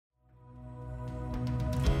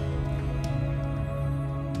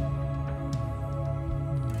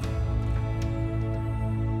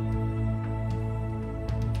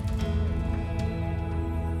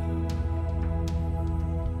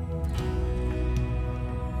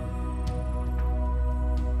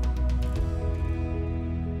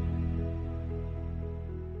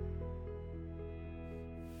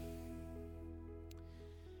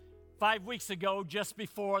5 weeks ago, just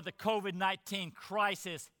before the COVID-19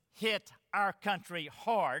 crisis hit our country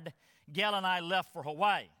hard, Gail and I left for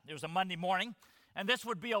Hawaii. It was a Monday morning, and this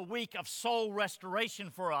would be a week of soul restoration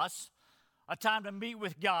for us, a time to meet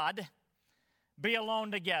with God, be alone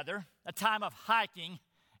together, a time of hiking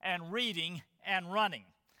and reading and running.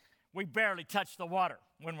 We barely touched the water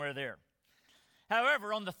when we were there.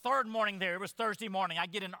 However, on the third morning there, it was Thursday morning, I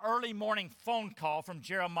get an early morning phone call from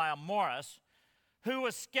Jeremiah Morris, who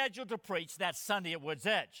was scheduled to preach that Sunday at Woods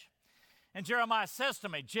Edge. And Jeremiah says to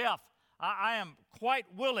me, Jeff, I am quite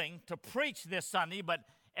willing to preach this Sunday, but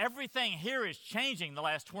everything here is changing the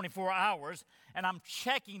last 24 hours, and I'm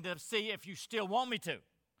checking to see if you still want me to.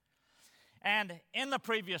 And in the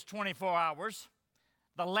previous 24 hours,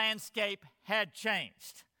 the landscape had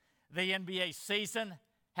changed. The NBA season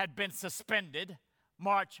had been suspended.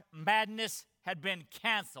 March Madness had been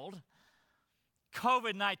canceled.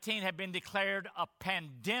 COVID-19 had been declared a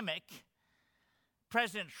pandemic.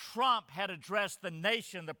 President Trump had addressed the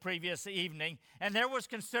nation the previous evening, and there was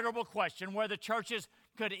considerable question whether churches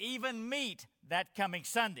could even meet that coming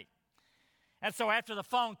Sunday. And so after the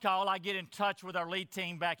phone call, I get in touch with our lead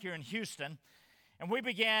team back here in Houston, and we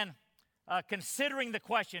began considering the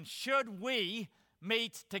question, should we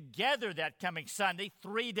meet together that coming Sunday,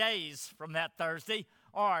 3 days from that Thursday,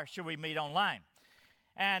 or should we meet online?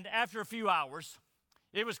 And after a few hours,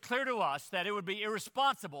 it was clear to us that it would be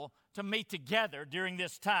irresponsible to meet together during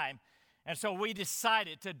this time. And so we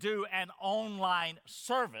decided to do an online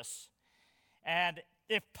service. And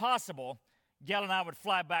if possible, Gail and I would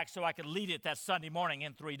fly back so I could lead it that Sunday morning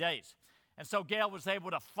in 3 days. And so Gail was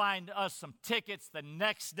able to find us some tickets the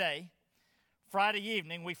next day. Friday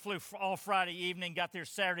evening, we flew all Friday evening, got there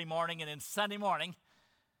Saturday morning, and then Sunday morning,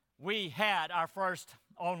 we had our first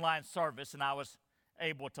online service, and I was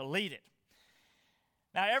able to lead it.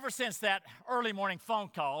 Now, ever since that early morning phone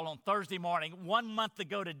call on Thursday morning, 1 month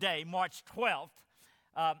ago today, March 12th,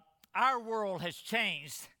 our world has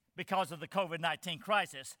changed because of the COVID-19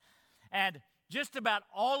 crisis. And just about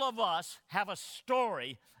all of us have a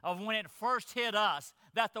story of when it first hit us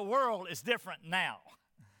that the world is different now.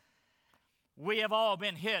 We have all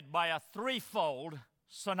been hit by a threefold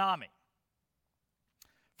tsunami.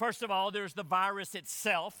 First of all, there's the virus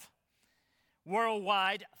itself.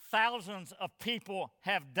 Worldwide, thousands of people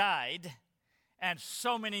have died, and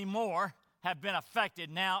so many more have been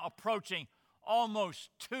affected, now approaching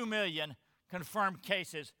almost 2 million confirmed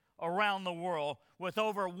cases around the world, with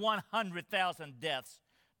over 100,000 deaths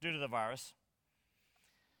due to the virus.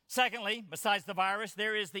 Secondly, besides the virus,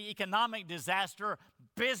 there is the economic disaster.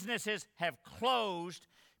 Businesses have closed,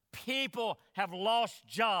 people have lost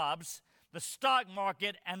jobs, the stock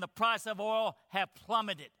market and the price of oil have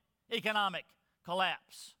plummeted. Economic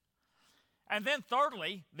collapse. And then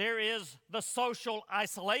thirdly, there is the social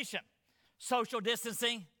isolation. Social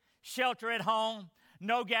distancing, shelter at home,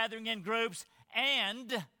 no gathering in groups,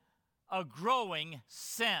 and a growing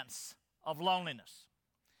sense of loneliness.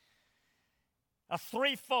 A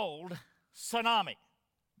threefold tsunami: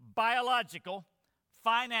 biological,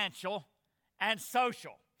 financial, and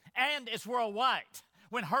social. And it's worldwide.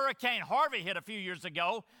 When Hurricane Harvey hit a few years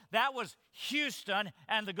ago, that was Houston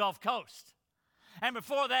and the Gulf Coast. And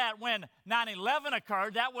before that, when 9/11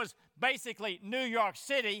 occurred, that was basically New York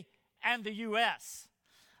City and the U.S.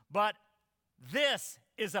 But this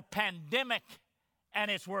is a pandemic,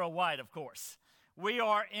 and it's worldwide, of course. We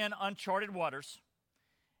are in uncharted waters,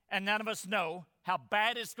 and none of us know how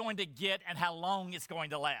bad it's going to get and how long it's going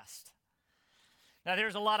to last. Now,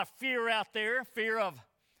 there's a lot of fear out there, fear of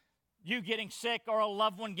you getting sick or a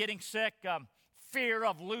loved one getting sick, fear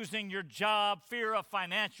of losing your job, fear of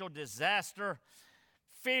financial disaster,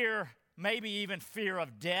 fear, maybe even fear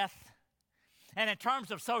of death. And in terms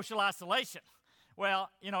of social isolation, well,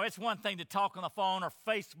 it's one thing to talk on the phone or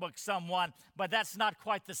Facebook someone, but that's not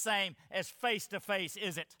quite the same as face-to-face,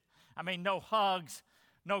 is it? I mean, no hugs,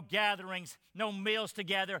 no gatherings, no meals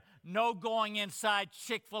together, no going inside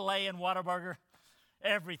Chick-fil-A and Whataburger.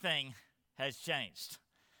 Everything has changed.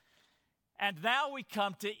 And now we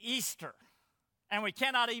come to Easter, and we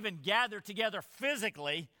cannot even gather together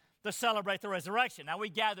physically to celebrate the resurrection. Now, we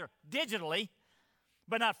gather digitally,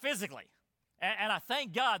 but not physically. And I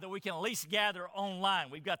thank God that we can at least gather online.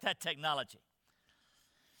 We've got that technology.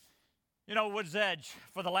 Woods Edge,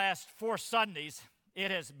 for the last 4 Sundays, it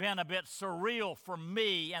has been a bit surreal for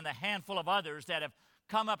me and the handful of others that have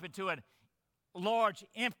come up into a large,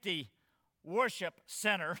 empty worship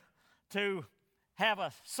center to have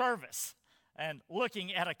a service and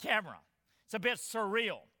looking at a camera. It's a bit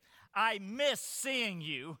surreal. I miss seeing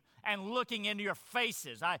you and looking into your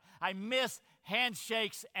faces. I miss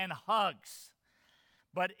handshakes and hugs.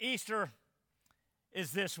 But Easter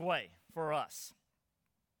is this way for us.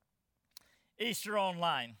 Easter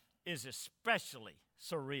online is especially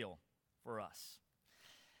surreal for us.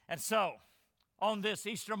 And so, on this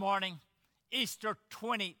Easter morning, Easter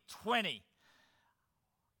 2020,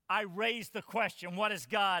 I raised the question, what is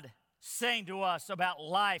God saying to us about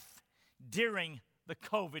life during the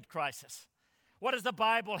COVID crisis? What does the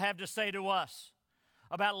Bible have to say to us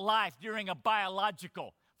about life during a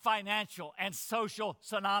biological, financial, and social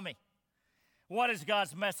tsunami? What is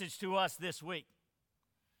God's message to us this week?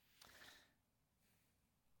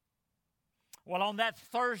 Well, on that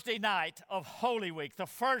Thursday night of Holy Week, the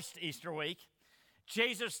first Easter week,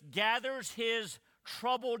 Jesus gathers his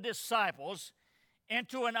troubled disciples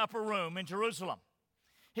into an upper room in Jerusalem.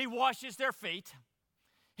 He washes their feet.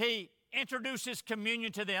 He introduces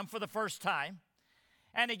communion to them for the first time.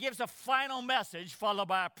 And he gives a final message followed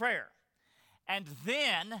by a prayer. And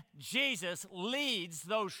then Jesus leads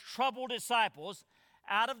those troubled disciples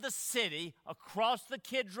out of the city, across the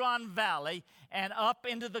Kidron Valley, and up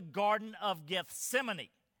into the Garden of Gethsemane.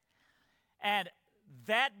 And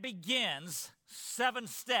that begins 7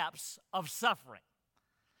 steps of suffering.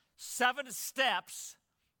 7 steps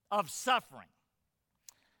of suffering.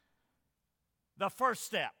 The first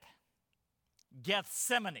step,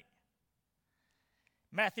 Gethsemane.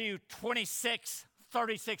 Matthew 26,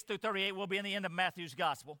 36 through 38 will be in the end of Matthew's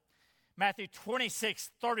gospel. Matthew 26,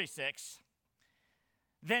 36.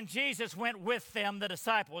 Then Jesus went with them, the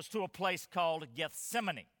disciples, to a place called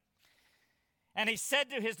Gethsemane. And he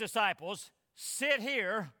said to his disciples, sit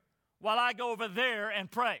here while I go over there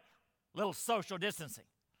and pray. Little social distancing.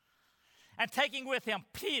 And taking with him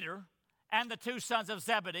Peter and the 2 sons of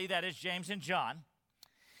Zebedee, that is James and John,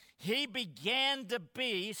 he began to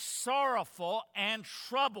be sorrowful and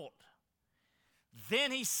troubled.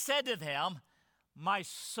 Then he said to them, my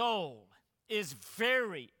soul is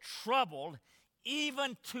very troubled,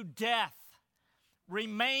 even to death.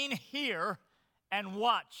 Remain here and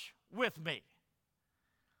watch with me.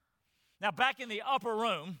 Now, back in the upper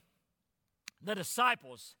room, the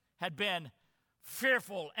disciples had been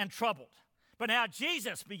fearful and troubled. But now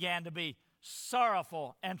Jesus began to be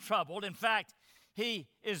sorrowful and troubled. In fact, he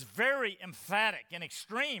is very emphatic and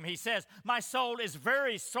extreme. He says, my soul is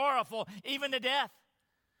very sorrowful, even to death.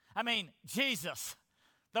 I mean, Jesus,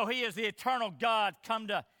 though he is the eternal God, come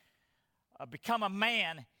to become a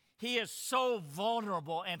man, he is so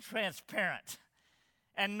vulnerable and transparent.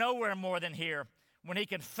 And nowhere more than here when he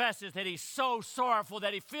confesses that he's so sorrowful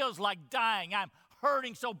that he feels like dying. I'm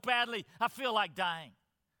hurting so badly, I feel like dying.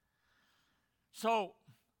 So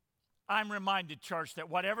I'm reminded, church, that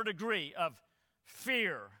whatever degree of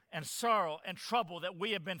fear and sorrow and trouble that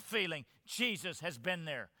we have been feeling, Jesus has been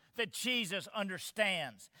there. That Jesus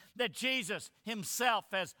understands. That Jesus himself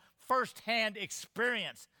has firsthand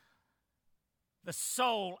experienced the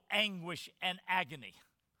soul anguish and agony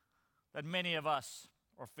that many of us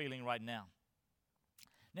are feeling right now.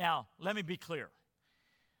 Now, let me be clear.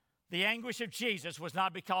 The anguish of Jesus was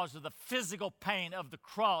not because of the physical pain of the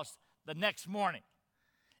cross the next morning,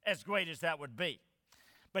 as great as that would be.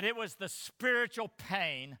 But it was the spiritual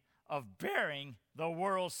pain of bearing the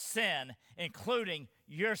world's sin, including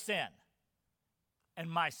your sin and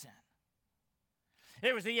my sin.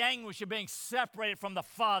 It was the anguish of being separated from the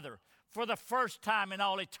Father for the first time in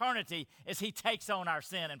all eternity as he takes on our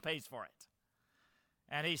sin and pays for it.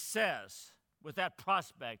 And he says, with that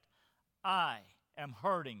prospect, I am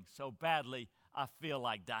hurting so badly I feel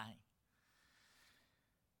like dying.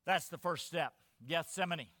 That's the first step,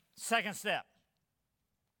 Gethsemane. Second step,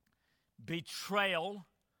 betrayal,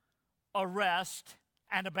 arrest,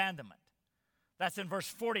 and abandonment. That's in verse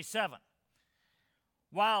 47.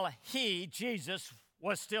 While he, Jesus,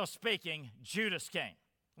 was still speaking, Judas came,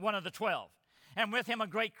 one of the 12, and with him a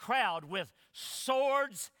great crowd with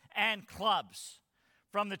swords and clubs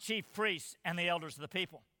from the chief priests and the elders of the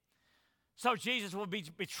people. So Jesus will be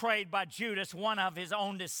betrayed by Judas, one of his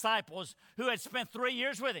own disciples, who had spent 3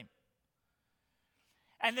 years with him.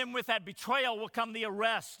 And then with that betrayal will come the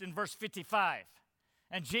arrest in verse 55.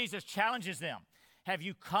 And Jesus challenges them. Have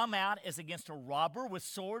you come out as against a robber with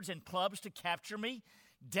swords and clubs to capture me?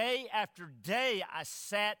 Day after day I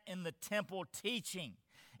sat in the temple teaching,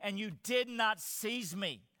 and you did not seize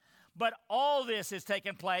me. But all this has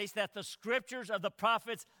taken place that the scriptures of the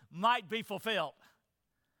prophets might be fulfilled.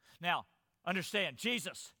 Now, understand,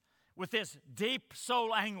 Jesus, with this deep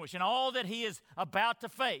soul anguish and all that he is about to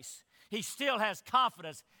face, he still has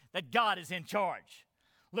confidence that God is in charge.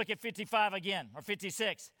 Look at 55 again, or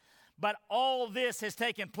 56. But all this has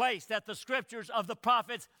taken place that the scriptures of the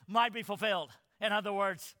prophets might be fulfilled. In other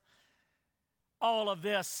words, all of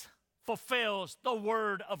this fulfills the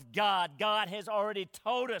word of God. God has already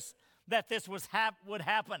told us that this would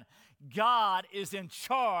happen. God is in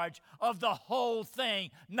charge of the whole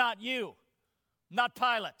thing, not you, not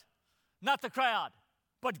Pilate, not the crowd,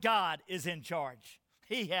 but God is in charge.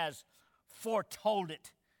 He has foretold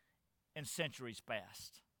it in centuries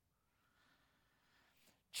past.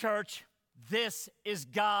 Church, this is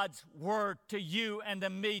God's word to you and to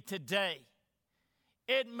me today.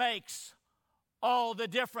 It makes all the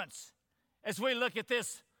difference as we look at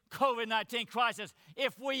this COVID-19 crisis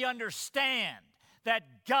if we understand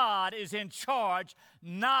that God is in charge,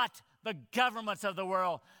 not the governments of the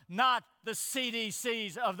world, not the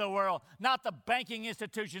CDCs of the world, not the banking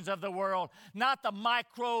institutions of the world, not the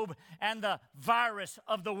microbe and the virus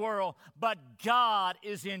of the world, but God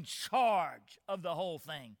is in charge of the whole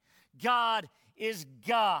thing. God is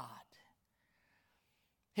God.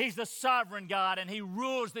 He's the sovereign God, and He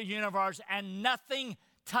rules the universe, and nothing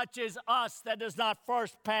touches us that does not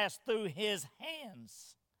first pass through His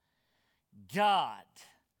hands. God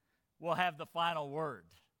will have the final word,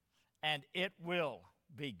 and it will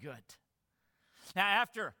be good. Now,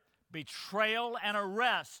 after betrayal and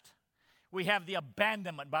arrest, we have the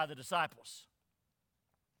abandonment by the disciples.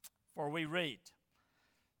 For we read,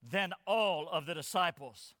 "Then all of the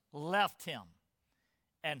disciples left Him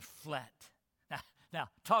and fled." Now,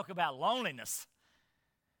 talk about loneliness.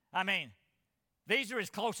 I mean, these are His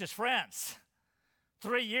closest friends.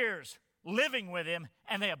 3 years living with Him,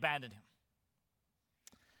 and they abandoned Him.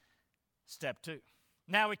 Step 2.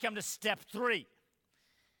 Now we come to step 3,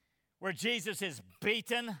 where Jesus is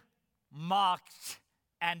beaten, mocked,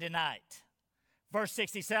 and denied. Verse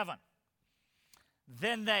 67.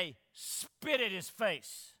 Then they spit at His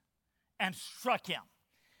face and struck Him,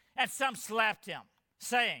 and some slapped Him,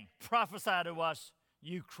 saying, "Prophesy to us,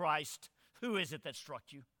 you Christ. Who is it that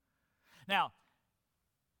struck you?" Now,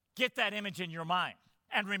 get that image in your mind.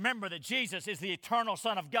 And remember that Jesus is the eternal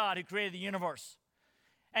Son of God who created the universe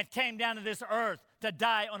and came down to this earth to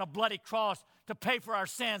die on a bloody cross to pay for our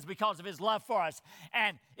sins because of His love for us.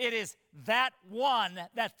 And it is that one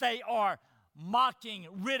that they are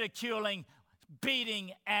mocking, ridiculing,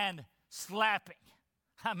 beating, and slapping.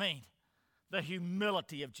 I mean, the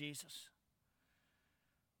humility of Jesus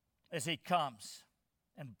as He comes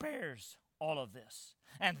and bears all of this.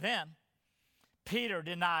 And then Peter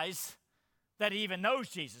denies that he even knows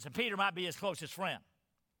Jesus, and Peter might be his closest friend.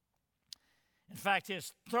 In fact,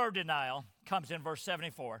 his third denial comes in verse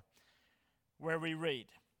 74, where we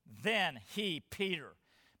read, "Then he, Peter,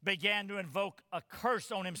 began to invoke a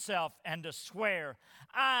curse on himself and to swear,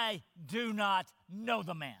 'I do not know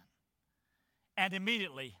the man.' And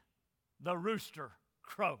immediately the rooster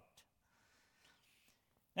crowed."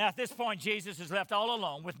 Now, at this point, Jesus is left all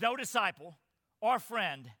alone with no disciple or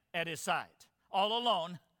friend at His side. All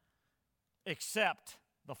alone except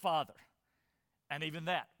the Father. And even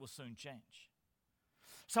that will soon change.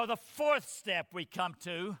 So the fourth step we come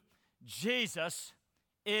to, Jesus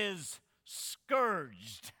is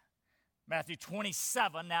scourged. Matthew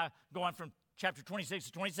 27, now going from chapter 26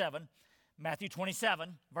 to 27, Matthew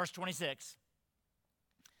 27, verse 26.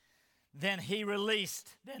 Then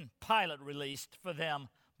Pilate released for them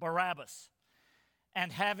Barabbas,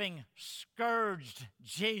 and having scourged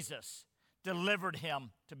Jesus, delivered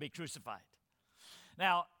Him to be crucified.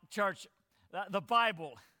 Now, church, the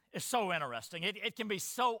Bible is so interesting. It can be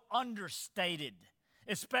so understated,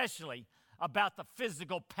 especially about the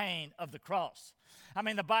physical pain of the cross. I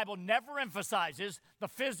mean, the Bible never emphasizes the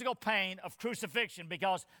physical pain of crucifixion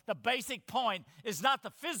because the basic point is not the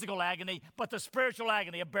physical agony, but the spiritual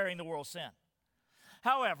agony of bearing the world's sin.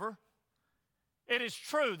 However, it is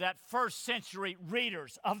true that first century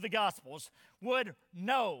readers of the Gospels would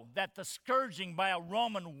know that the scourging by a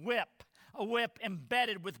Roman whip, a whip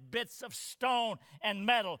embedded with bits of stone and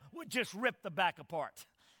metal, would just rip the back apart.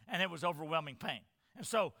 And it was overwhelming pain. And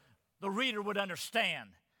so the reader would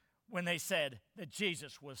understand when they said that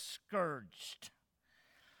Jesus was scourged.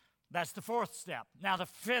 That's the fourth step. Now the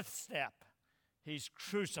fifth step, He's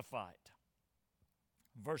crucified.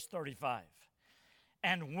 Verse 35.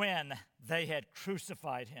 And when they had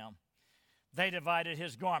crucified Him, they divided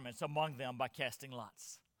His garments among them by casting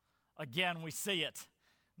lots. Again, we see it.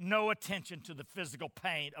 No attention to the physical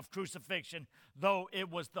pain of crucifixion, though it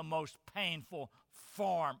was the most painful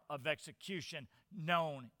form of execution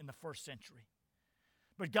known in the first century.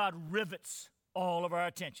 But God rivets all of our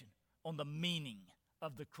attention on the meaning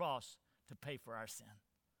of the cross to pay for our sin.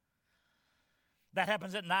 That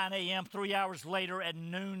happens at 9 a.m. 3 hours later at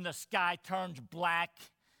noon, the sky turns black.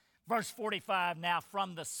 Verse 45, now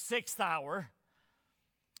from the 6th hour,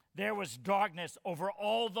 there was darkness over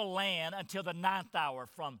all the land until the 9th hour,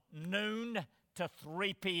 from noon to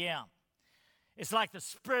 3 p.m. It's like the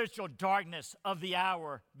spiritual darkness of the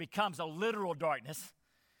hour becomes a literal darkness.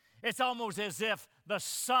 It's almost as if the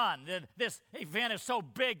sun, this event is so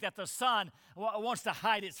big that the sun wants to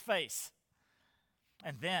hide its face.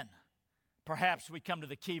 And then, perhaps we come to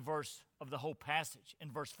the key verse of the whole passage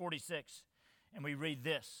in verse 46, and we read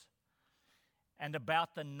this. And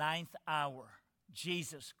about the 9th hour,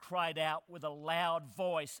 Jesus cried out with a loud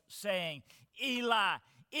voice, saying, Eli,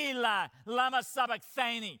 Eli, lama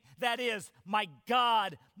sabachthani. That is, my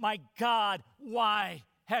God, why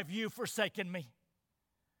have you forsaken me?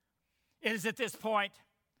 It is at this point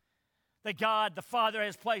that God, the Father,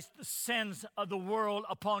 has placed the sins of the world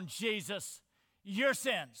upon Jesus, your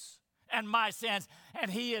sins and my sins,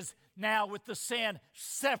 and he is now with the sin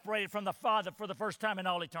separated from the Father for the first time in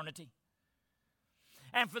all eternity.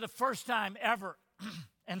 And for the first time ever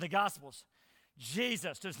in the Gospels,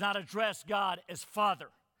 Jesus does not address God as Father,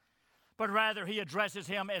 but rather he addresses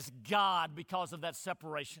him as God because of that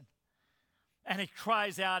separation. And he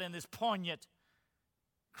cries out in this poignant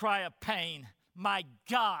cry of pain, my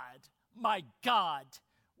God,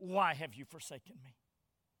 why have you forsaken me?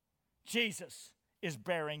 Jesus is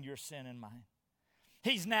bearing your sin and mine.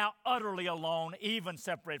 He's now utterly alone, even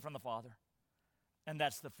separated from the Father. And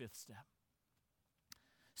that's the 5th step.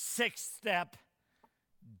 6th step,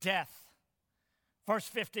 death. Verse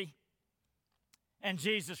 50, and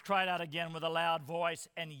Jesus cried out again with a loud voice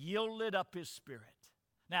and yielded up his spirit.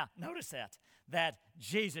 Now, notice that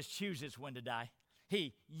Jesus chooses when to die.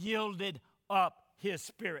 He yielded up his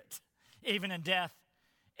spirit. Even in death,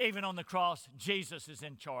 even on the cross, Jesus is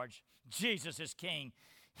in charge. Jesus is king.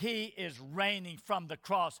 He is reigning from the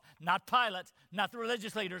cross. Not Pilate, not the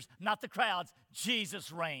religious leaders, not the crowds.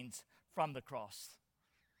 Jesus reigns from the cross.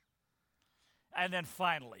 And then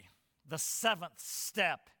finally, the 7th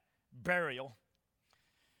step, burial.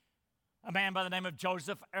 A man by the name of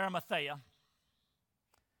Joseph Arimathea,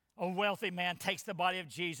 a wealthy man, takes the body of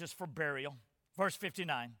Jesus for burial. Verse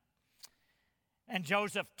 59. And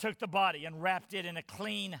Joseph took the body and wrapped it in a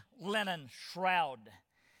clean linen shroud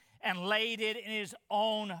and laid it in his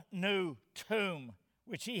own new tomb,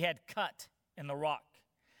 which he had cut in the rock.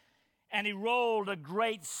 And he rolled a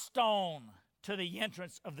great stone to the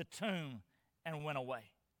entrance of the tomb and went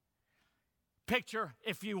away. Picture,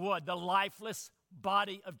 if you would, the lifeless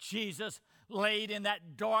body of Jesus laid in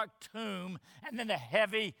that dark tomb, and then the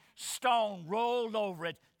heavy stone rolled over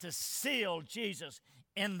it to seal Jesus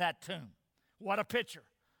in that tomb. What a picture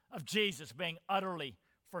of Jesus being utterly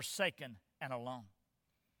forsaken and alone.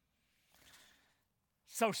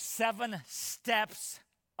 So 7 steps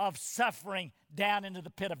of suffering down into the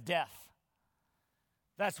pit of death.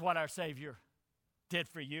 That's what our Savior did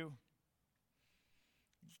for you.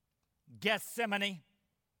 Gethsemane,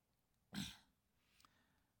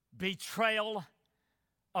 betrayal,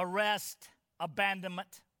 arrest,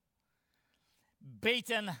 abandonment,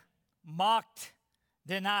 beaten, mocked,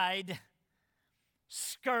 denied,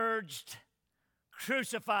 scourged,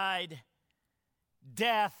 crucified,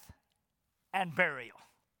 death, and burial.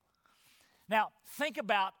 Now, think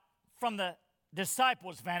about, from the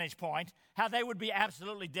disciples' vantage point, how they would be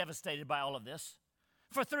absolutely devastated by all of this.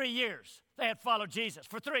 For 3 years, they had followed Jesus.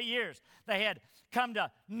 For 3 years, they had come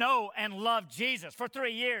to know and love Jesus. For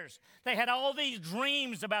 3 years, they had all these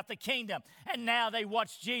dreams about the kingdom, and now they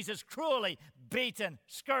watched Jesus cruelly beaten,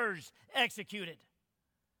 scourged, executed,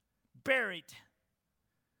 buried.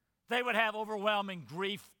 They would have overwhelming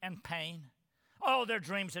grief and pain. All their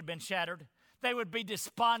dreams had been shattered. They would be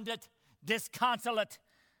despondent, disconsolate,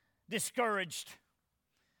 discouraged.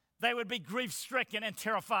 They would be grief-stricken and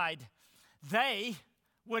terrified. They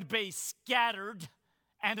would be scattered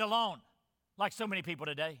and alone, like so many people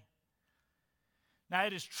today. Now,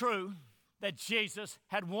 it is true that Jesus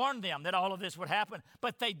had warned them that all of this would happen,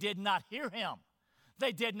 but they did not hear him.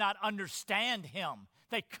 They did not understand him.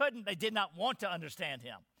 They did not want to understand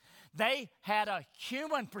him. They had a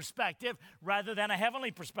human perspective rather than a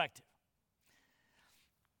heavenly perspective.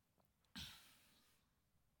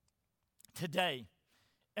 Today,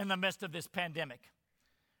 in the midst of this pandemic,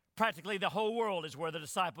 practically the whole world is where the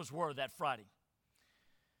disciples were that Friday.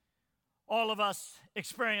 All of us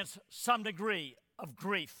experience some degree of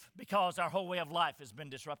grief because our whole way of life has been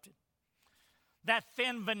disrupted. That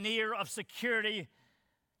thin veneer of security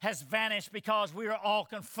has vanished because we are all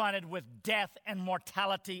confronted with death and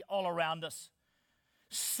mortality all around us.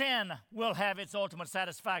 Sin will have its ultimate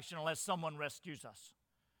satisfaction unless someone rescues us,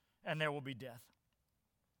 and there will be death.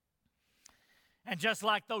 And just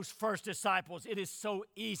like those first disciples, it is so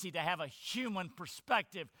easy to have a human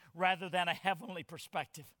perspective rather than a heavenly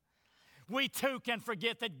perspective. we too can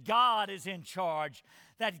forget that God is in charge,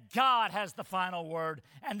 that God has the final word,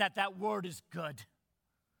 and that word is good.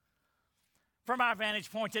 From our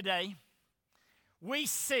vantage point today, we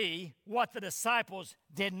see what the disciples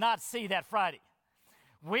did not see that Friday.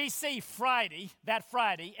 We see that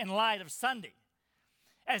Friday, in light of Sunday.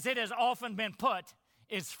 As it has often been put,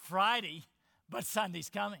 it's Friday, but Sunday's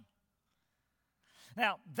coming.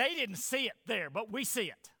 Now, they didn't see it there, but we see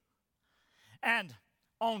it. And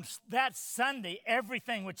on that Sunday,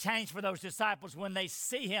 everything would change for those disciples when they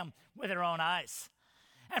see him with their own eyes.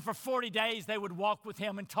 And for 40 days, they would walk with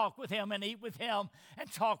him and talk with him and eat with him and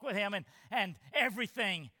talk with him. And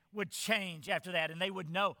everything would change after that. And they would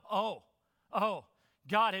know, oh,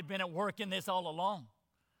 God had been at work in this all along.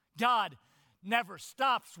 God never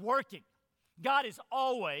stops working. God is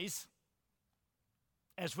always,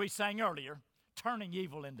 as we sang earlier, turning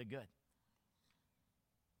evil into good.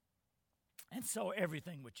 And so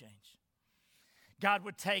everything would change. God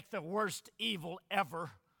would take the worst evil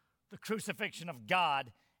ever, the crucifixion of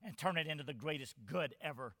God, and turn it into the greatest good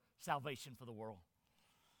ever, salvation for the world.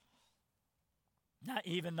 Now,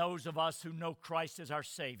 even those of us who know Christ as our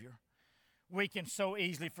Savior, we can so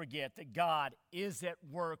easily forget that God is at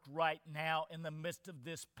work right now in the midst of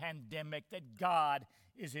this pandemic, that God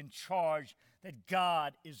is in charge, that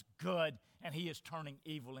God is good, and he is turning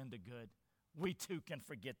evil into good. We too can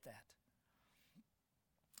forget that.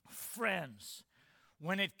 Friends,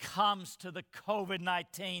 when it comes to the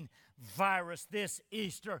COVID-19 virus this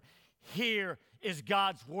Easter, here is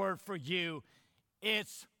God's word for you.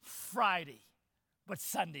 It's Friday, but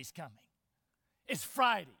Sunday's coming. It's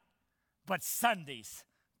Friday, but Sunday's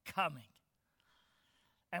coming.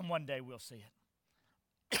 And one day we'll see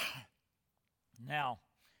it. Now,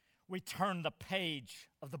 we turn the page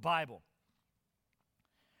of the Bible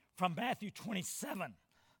from Matthew 27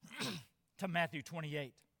 to Matthew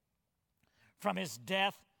 28. From his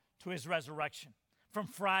death to his resurrection, from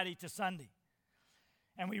Friday to Sunday.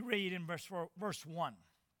 And we read in verse 1.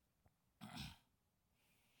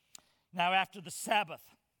 Now after the Sabbath,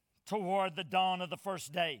 toward the dawn of the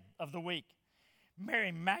first day of the week,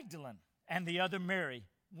 Mary Magdalene and the other Mary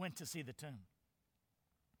went to see the tomb.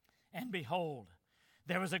 And behold,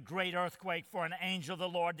 there was a great earthquake, for an angel of the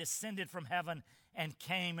Lord descended from heaven and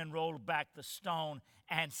came and rolled back the stone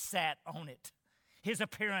and sat on it. His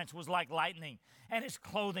appearance was like lightning, and his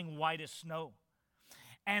clothing white as snow.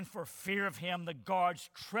 And for fear of him, the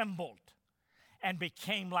guards trembled and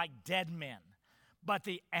became like dead men. But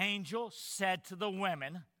the angel said to the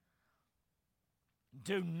women,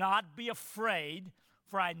 "Do not be afraid,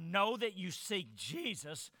 for I know that you seek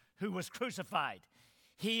Jesus who was crucified.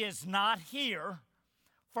 He is not here,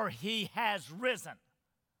 for he has risen,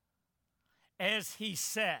 as he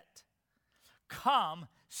said. Come,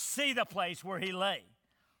 see the place where he lay.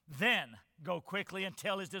 Then go quickly and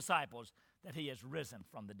tell his disciples that he has risen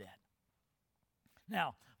from the dead."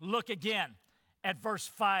 Now, look again at verse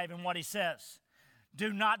 5 and what he says.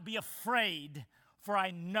 "Do not be afraid, for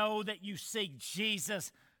I know that you seek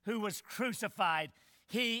Jesus who was crucified.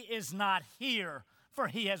 He is not here, for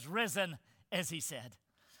he has risen, as he said."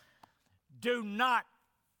 Do not,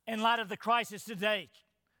 in light of the crisis today,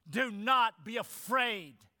 do not be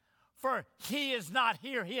afraid. For he is not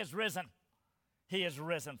here, he is risen. He is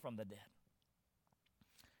risen from the dead.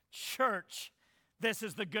 Church, this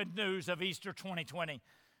is the good news of Easter 2020.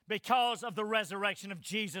 Because of the resurrection of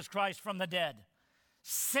Jesus Christ from the dead,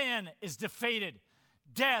 sin is defeated.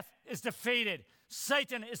 Death is defeated.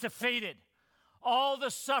 Satan is defeated. All the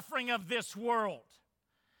suffering of this world,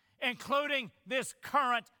 including this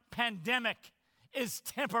current pandemic, is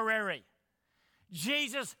temporary.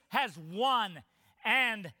 Jesus has won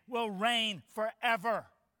and will reign forever.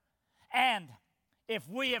 And if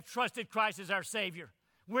we have trusted Christ as our Savior,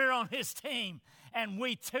 we're on his team, and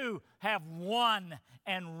we too have won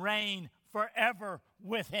and reign forever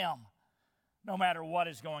with him, no matter what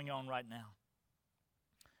is going on right now.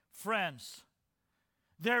 Friends,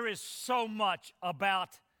 there is so much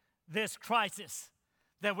about this crisis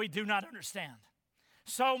that we do not understand,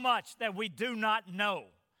 so much that we do not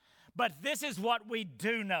know. But this is what we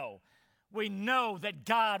do know. We know that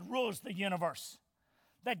God rules the universe,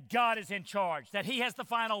 that God is in charge, that he has the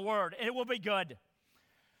final word, and it will be good.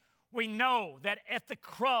 We know that at the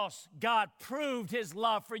cross, God proved his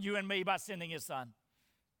love for you and me by sending his Son.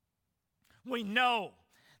 We know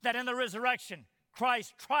that in the resurrection,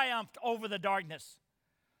 Christ triumphed over the darkness.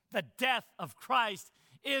 The death of Christ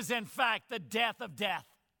is, in fact, the death of death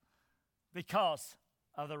because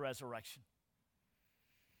of the resurrection.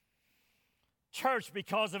 Church,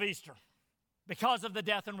 because of Easter, because of the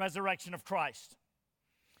death and resurrection of Christ,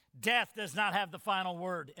 death does not have the final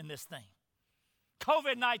word in this thing.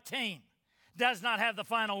 COVID-19 does not have the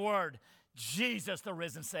final word. Jesus, the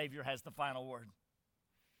risen Savior, has the final word.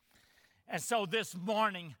 And so this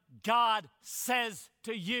morning, God says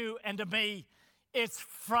to you and to me, it's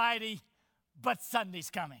Friday, but Sunday's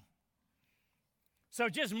coming. So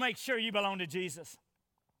just make sure you belong to Jesus.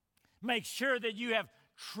 Make sure that you have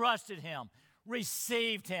trusted Him,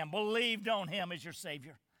 received Him, believed on Him as your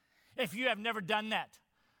Savior. If you have never done that,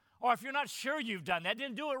 or if you're not sure you've done that,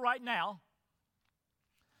 then do it right now.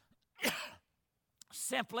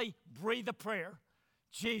 Simply breathe a prayer.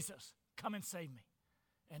 Jesus, come and save me.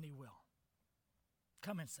 And He will.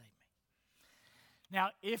 Come and save me. Now,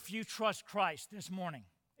 if you trust Christ this morning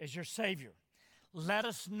as your Savior, let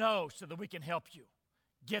us know so that we can help you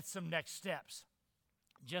get some next steps.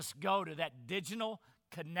 Just go to that digital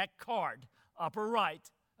Connect card, upper right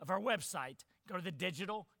of our website. Go to the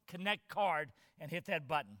digital Connect card and hit that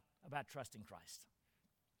button about trusting Christ.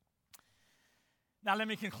 Now let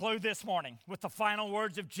me conclude this morning with the final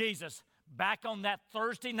words of Jesus back on that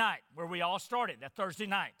Thursday night where we all started, that Thursday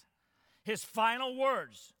night. His final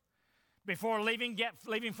words before leaving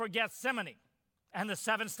for Gethsemane and the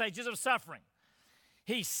 7 stages of suffering.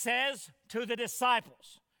 He says to the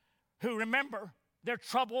disciples who, remember, they're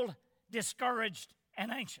troubled, discouraged,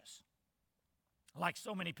 and anxious, like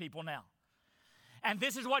so many people now. And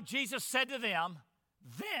this is what Jesus said to them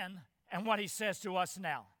then and what He says to us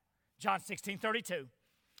now. John 16:32,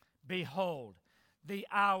 behold, the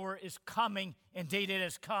hour is coming, indeed it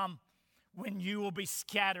has come, when you will be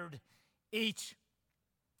scattered, each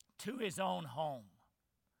to his own home,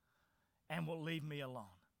 and will leave me alone.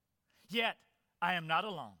 Yet I am not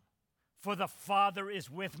alone, for the Father is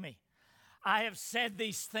with me. I have said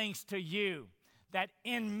these things to you, that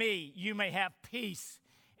in me you may have peace.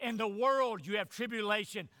 In the world you have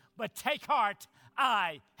tribulation, but take heart,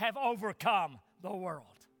 I have overcome the world.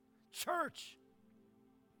 Church,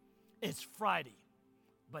 it's Friday,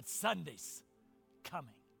 but Sunday's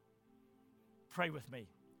coming. Pray with me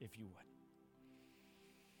if you would.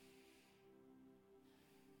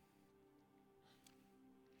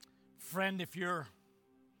 Friend, if you're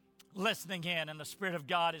listening in and the Spirit of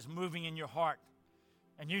God is moving in your heart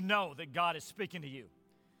and you know that God is speaking to you,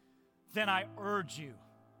 then I urge you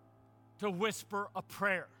to whisper a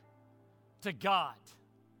prayer to God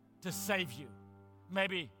to save you.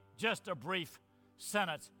 Maybe just a brief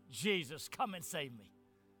sentence, Jesus, come and save me.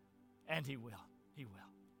 And He will. He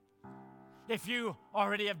will. If you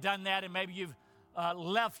already have done that and maybe you've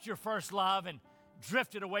left your first love and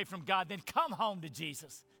drifted away from God, then come home to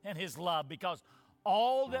Jesus and His love, because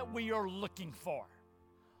all that we are looking for,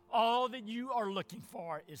 all that you are looking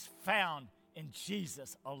for is found in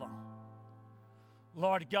Jesus alone.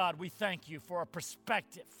 Lord God, we thank You for a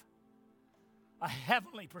perspective, a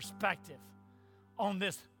heavenly perspective on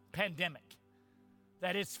this pandemic,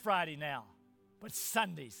 that it's Friday now, but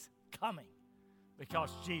Sunday's coming because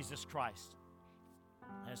Jesus Christ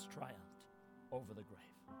has triumphed over the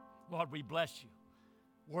grave. Lord, we bless You,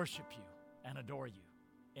 worship You, and adore You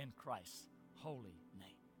in Christ's holy name.